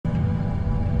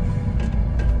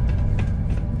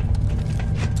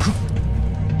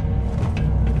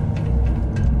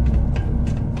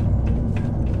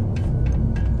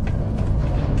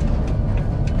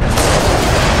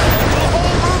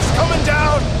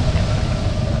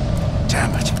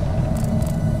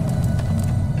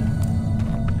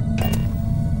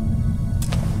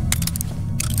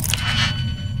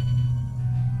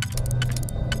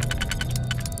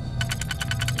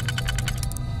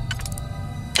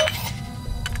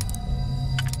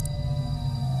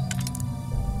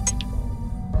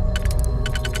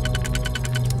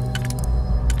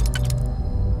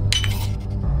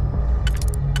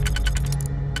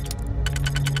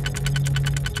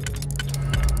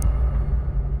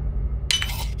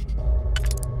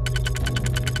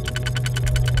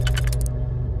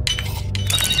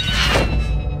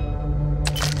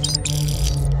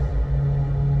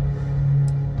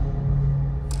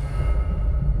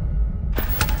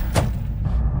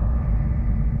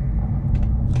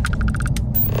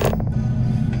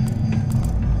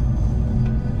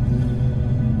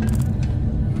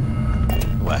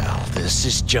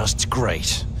just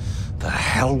great. The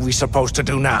hell are we supposed to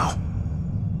do now?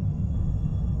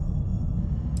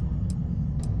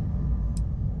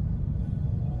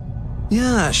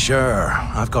 Yeah, sure.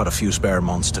 I've got a few spare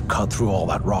months to cut through all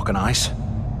that rock and ice.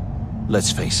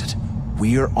 Let's face it,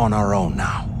 we're on our own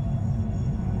now.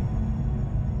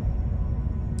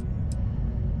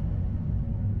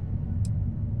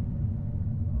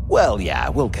 Well, yeah,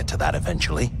 we'll get to that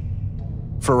eventually.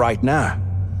 For right now,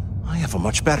 I have a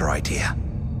much better idea.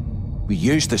 We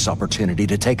use this opportunity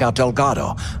to take out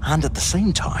Delgado, and at the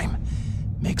same time,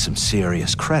 make some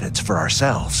serious credits for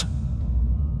ourselves.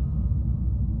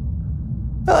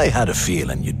 I had a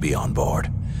feeling you'd be on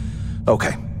board.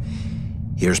 Okay,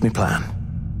 here's my plan.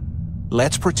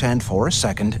 Let's pretend for a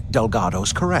second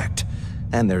Delgado's correct,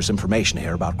 and there's information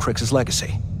here about Kryx's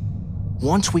legacy.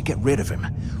 Once we get rid of him,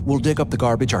 we'll dig up the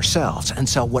garbage ourselves and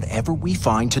sell whatever we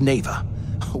find to Neva.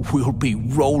 We'll be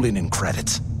rolling in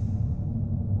credits.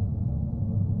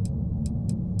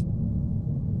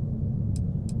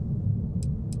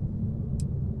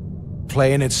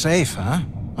 Playing it safe, huh?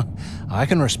 I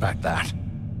can respect that.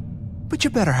 But you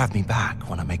better have me back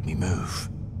when I make me move.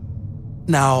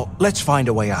 Now, let's find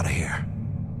a way out of here.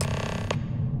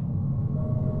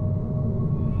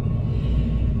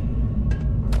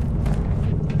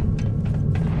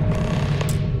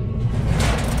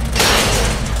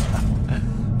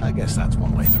 I guess that's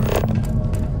one way through.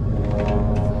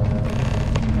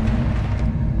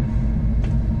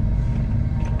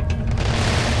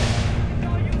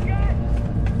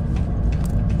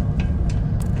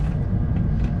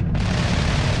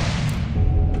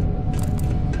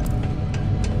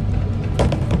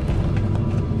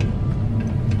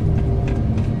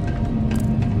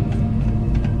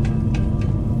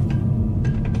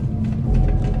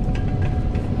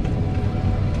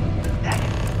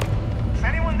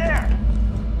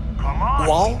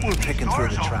 While we're picking through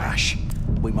the trash,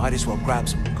 we might as well grab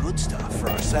some good stuff for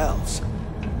ourselves.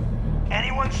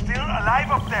 Anyone still alive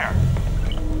up there?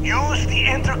 Use the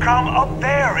intercom up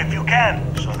there if you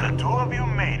can. So the two of you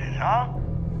made it, huh?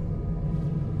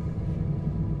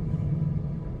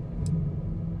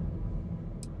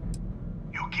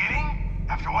 You kidding?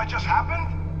 After what just happened?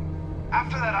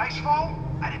 After that ice fall?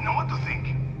 I didn't know what to think.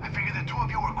 I figured the two of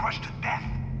you were crushed to death.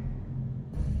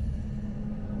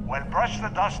 Well, brush the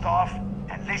dust off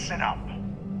and listen up.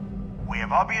 We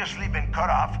have obviously been cut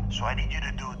off, so I need you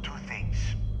to do two things.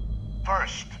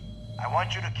 First, I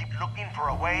want you to keep looking for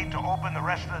a way to open the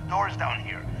rest of the doors down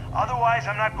here. Otherwise,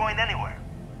 I'm not going anywhere.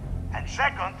 And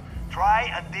second,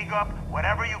 try and dig up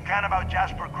whatever you can about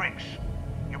Jasper Kryx.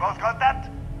 You both got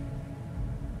that?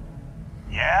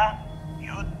 Yeah?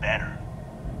 You'd better.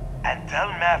 And tell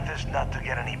Mathis not to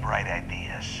get any bright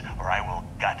ideas, or I will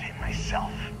gut him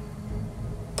myself.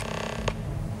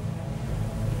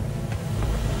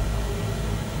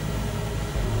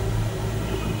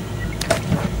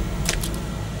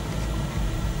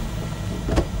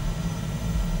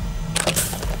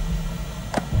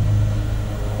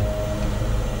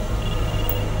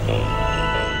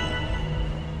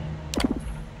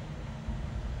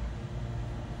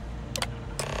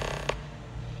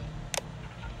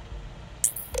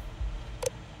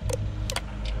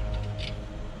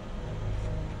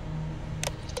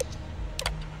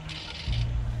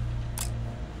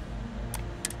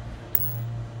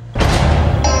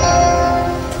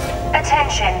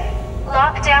 Attention.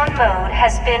 Lockdown mode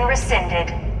has been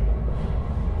rescinded.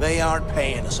 They aren't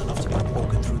paying us enough to be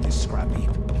poking through this scrap heap.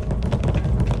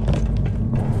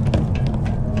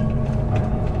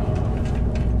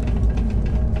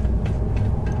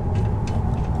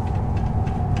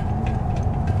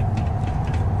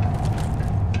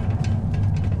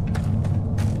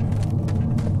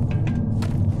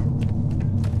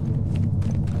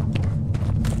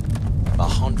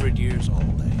 Years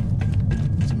old, eh?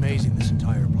 It's amazing this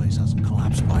entire place hasn't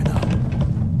collapsed by now.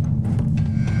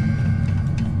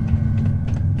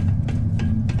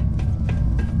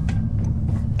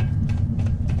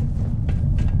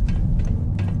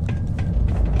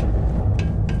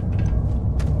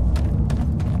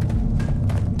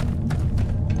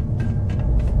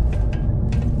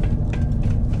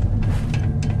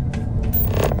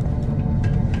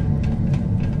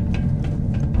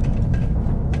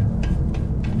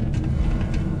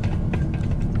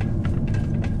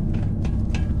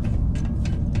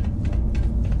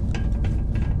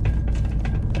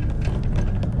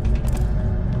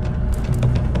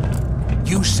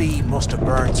 UC must have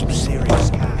burned some serious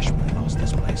cash when he lost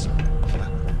this place.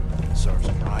 Serves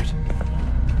him right.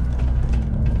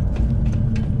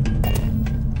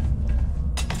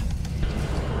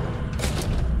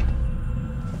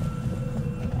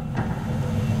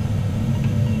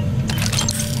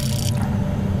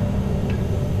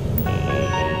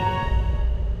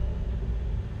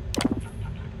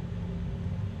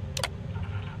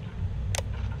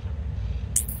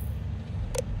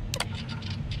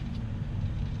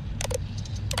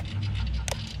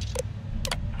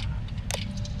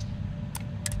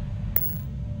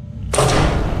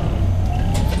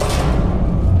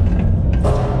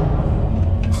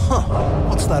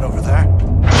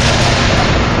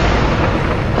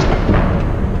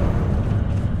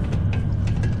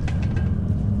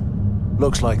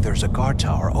 Looks like there's a guard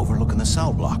tower overlooking the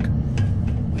cell block.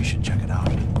 We should check it out.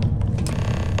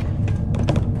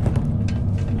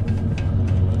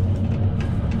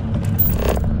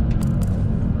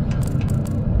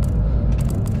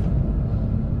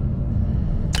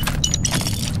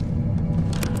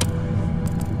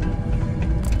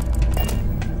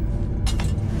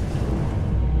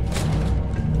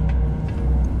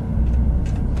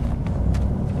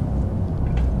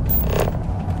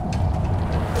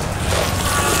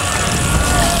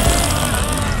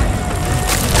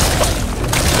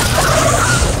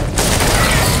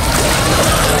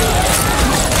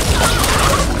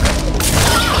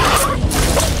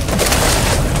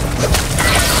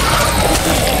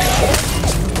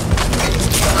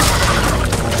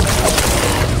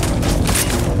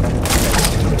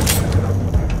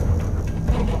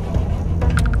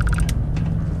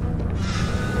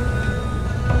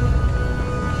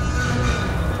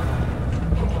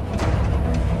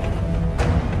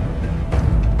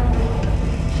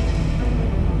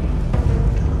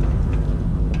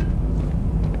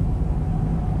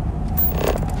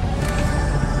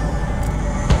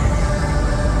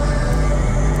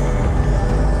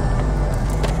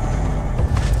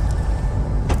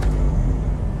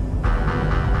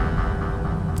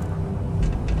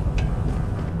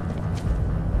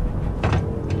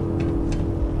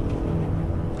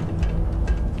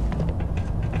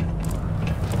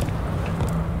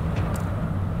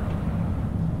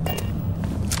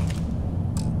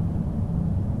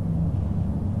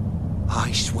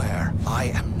 I swear, I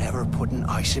am never putting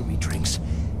ice in me drinks.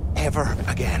 Ever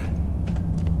again.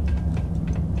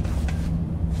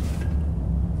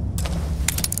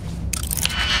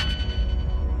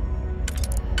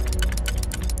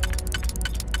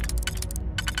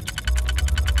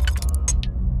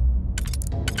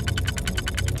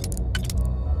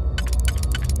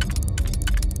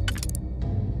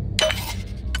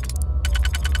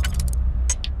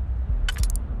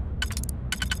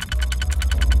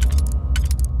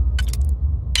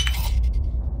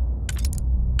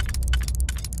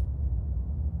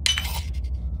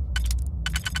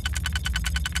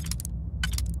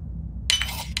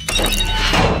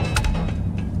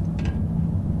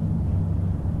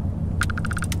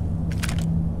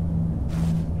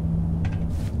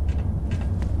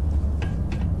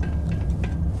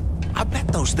 I bet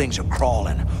those things are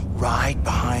crawling right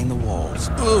behind the walls.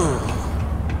 Ugh.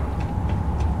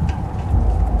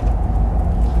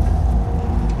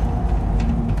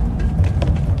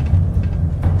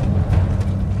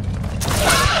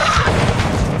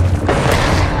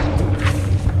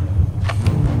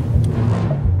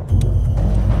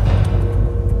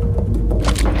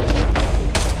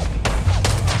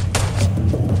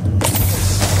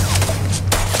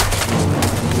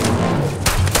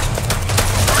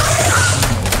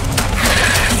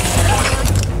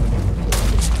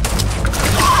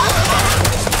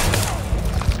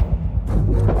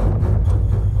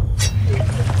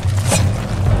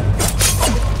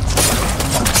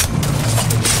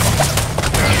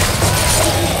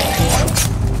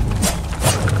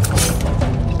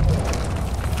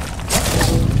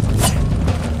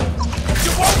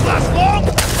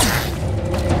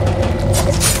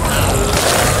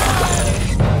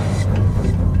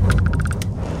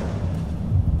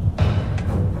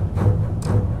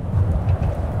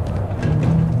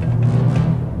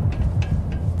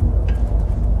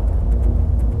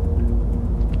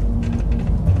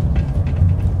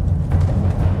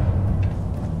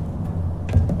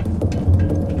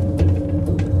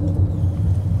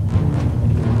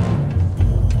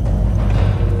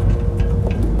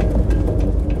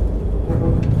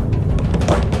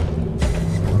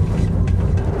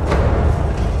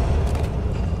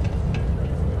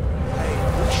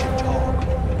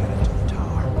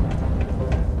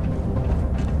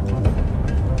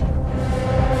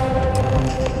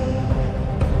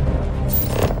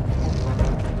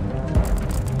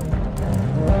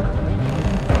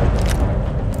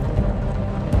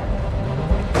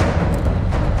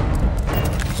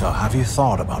 Have you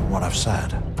thought about what I've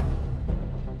said?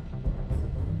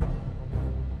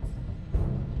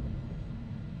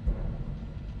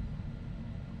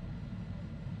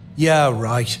 Yeah,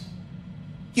 right.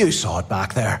 You saw it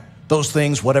back there. Those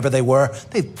things, whatever they were,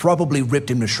 they've probably ripped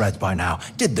him to shreds by now.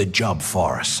 Did the job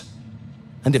for us.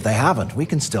 And if they haven't, we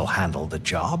can still handle the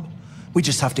job. We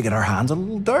just have to get our hands a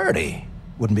little dirty.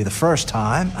 Wouldn't be the first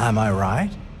time, am I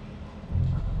right?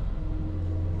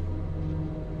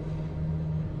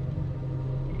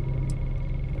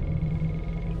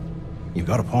 You've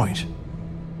got a point.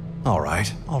 All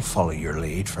right, I'll follow your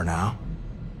lead for now.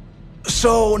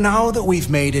 So, now that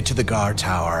we've made it to the guard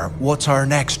tower, what's our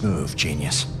next move,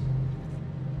 genius?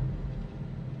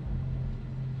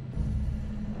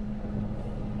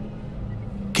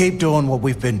 Keep doing what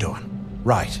we've been doing.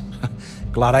 Right.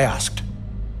 Glad I asked.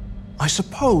 I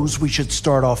suppose we should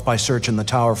start off by searching the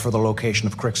tower for the location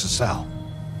of Crix's cell.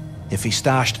 If he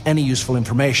stashed any useful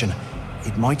information,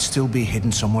 it might still be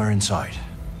hidden somewhere inside.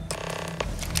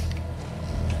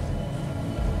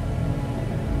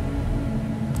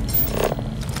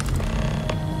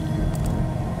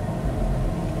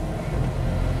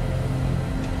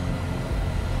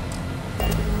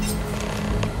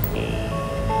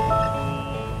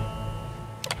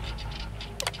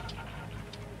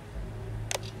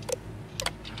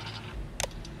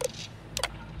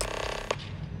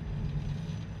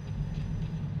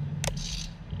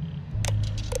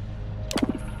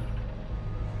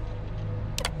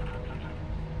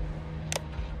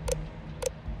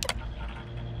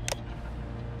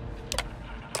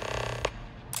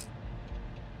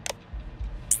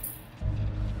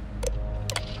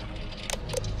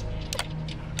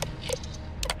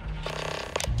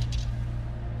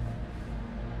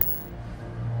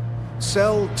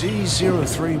 Cell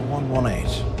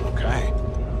D03118. Okay.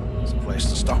 It's a place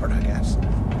to start, I guess.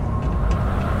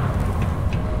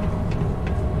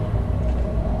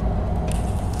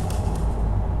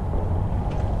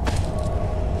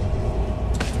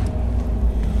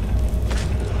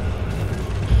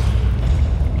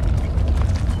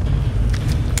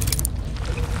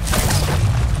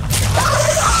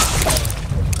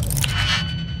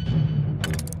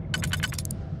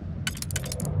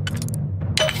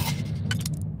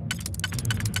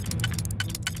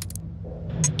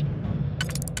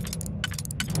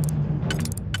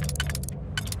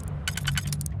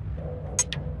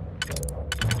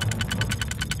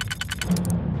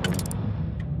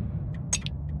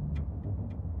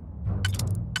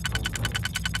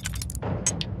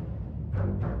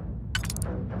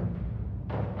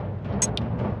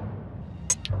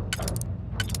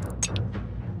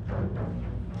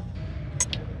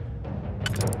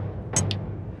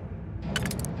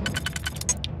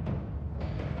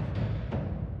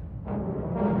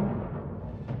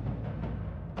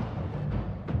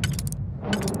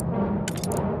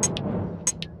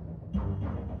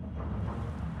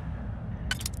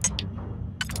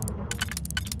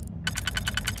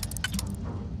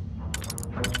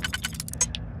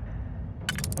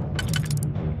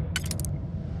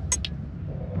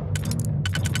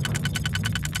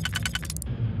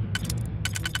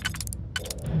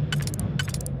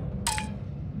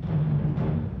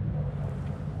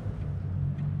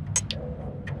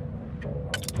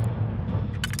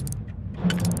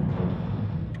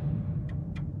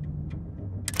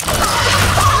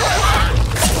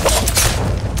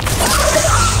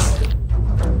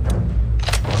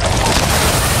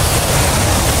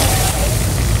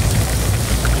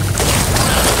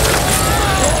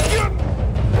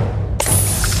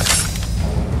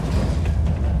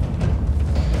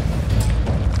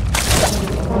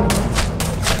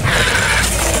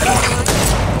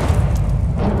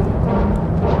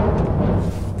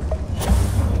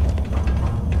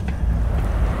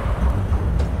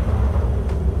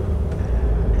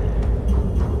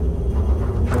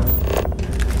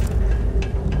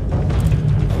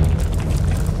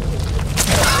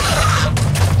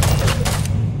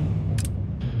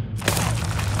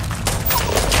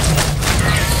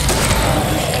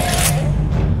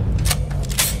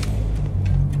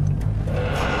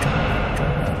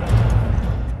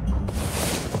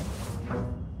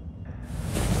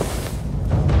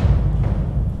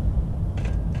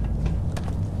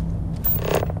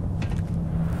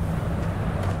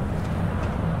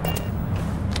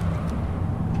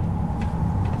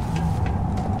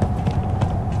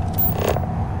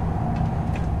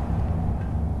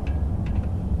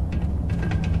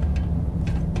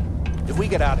 We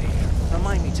get out of here.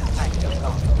 Remind me to thank Delgado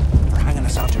for hanging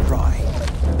us out to dry.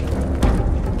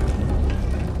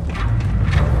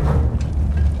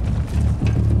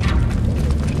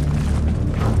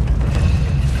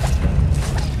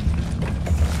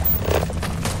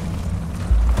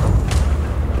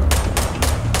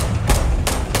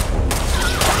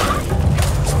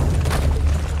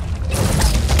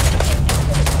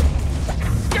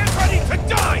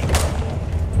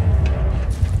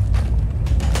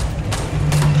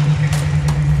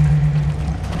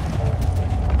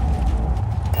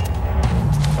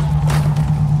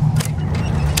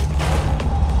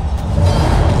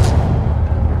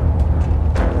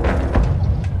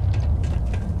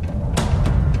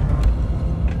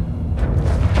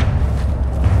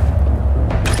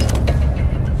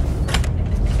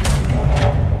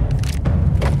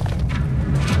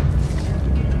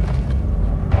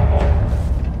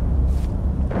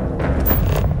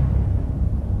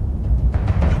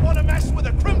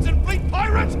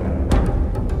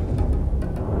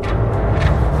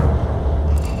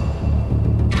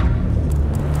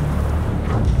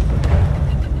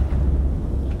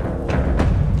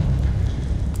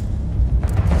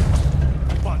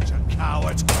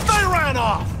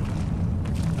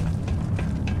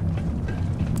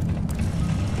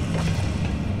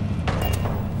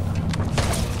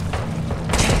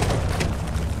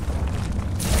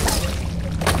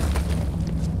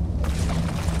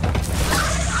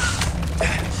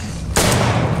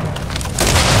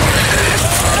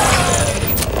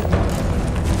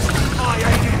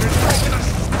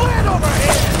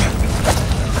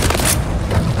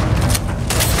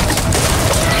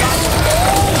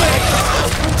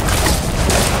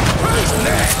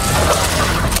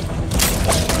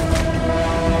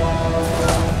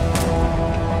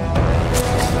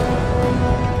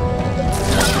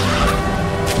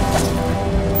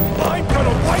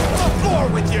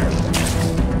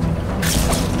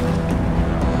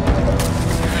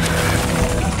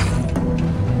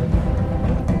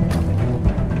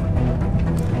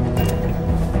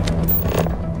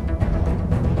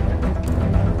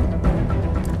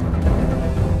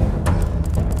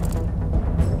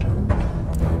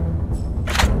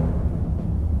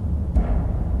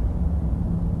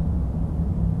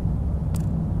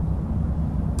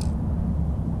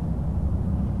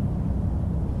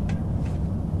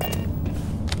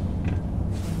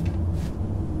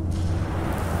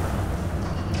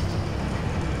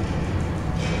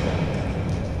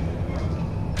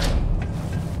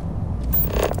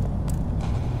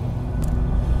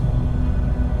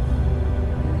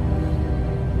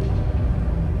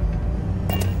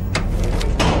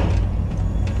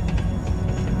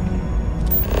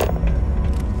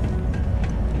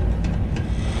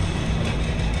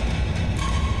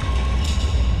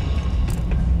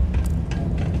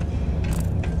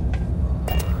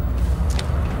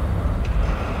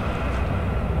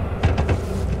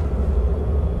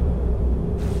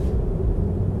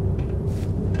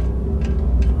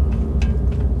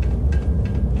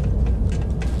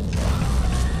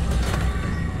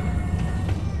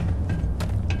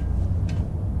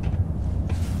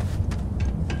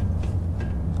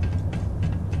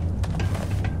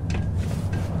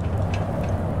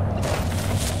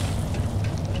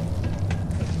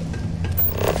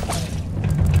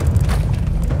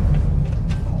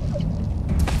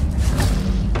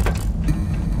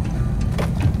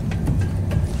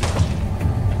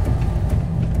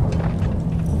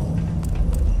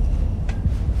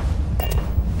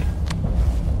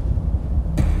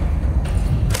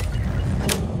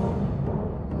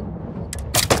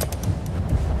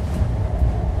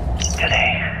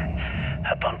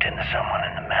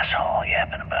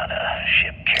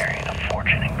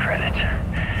 fortune in credits.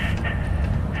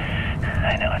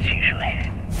 I know it's usually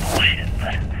bullshit,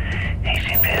 but he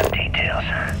seemed to have details.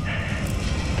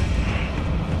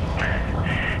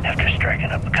 After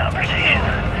striking up a conversation,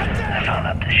 I found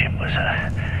out the ship was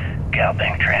a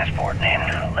Galbank transport named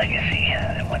Legacy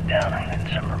that went down in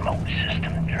some remote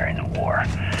system during the war.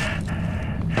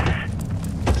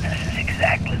 This is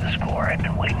exactly the score I've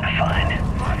been waiting to find.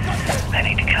 I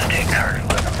need to contact Carter and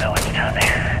let him know it's time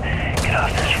to get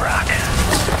off this rock.